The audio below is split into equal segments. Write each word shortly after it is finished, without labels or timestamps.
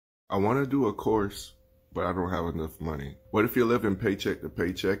I want to do a course, but I don't have enough money. What if you're living paycheck to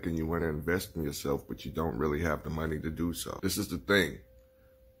paycheck and you want to invest in yourself, but you don't really have the money to do so? This is the thing.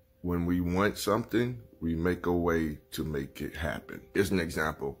 When we want something, we make a way to make it happen. Here's an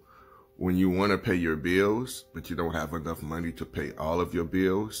example. When you want to pay your bills, but you don't have enough money to pay all of your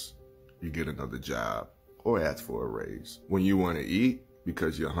bills, you get another job or ask for a raise. When you want to eat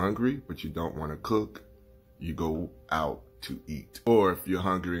because you're hungry, but you don't want to cook, you go out to eat. Or if you're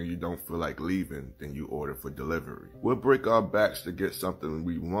hungry and you don't feel like leaving, then you order for delivery. We'll break our backs to get something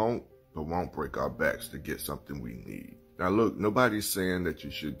we want, but won't break our backs to get something we need. Now look, nobody's saying that you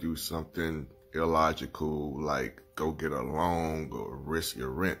should do something illogical like go get a loan or risk your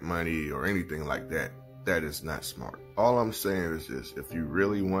rent money or anything like that. That is not smart. All I'm saying is this: if you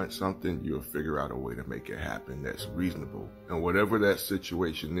really want something, you'll figure out a way to make it happen that's reasonable. And whatever that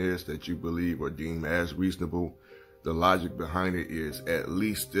situation is that you believe or deem as reasonable, the logic behind it is, at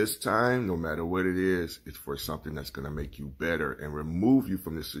least this time, no matter what it is, it's for something that's going to make you better and remove you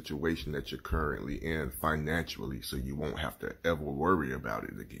from the situation that you're currently in financially, so you won't have to ever worry about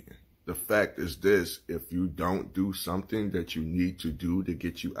it again. The fact is this: if you don't do something that you need to do to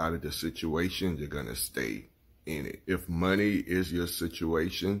get you out of the situation, you're going to stay in it. If money is your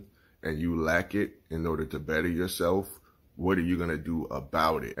situation and you lack it in order to better yourself, what are you going to do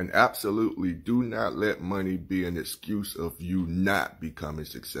about it? And absolutely do not let money be an excuse of you not becoming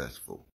successful.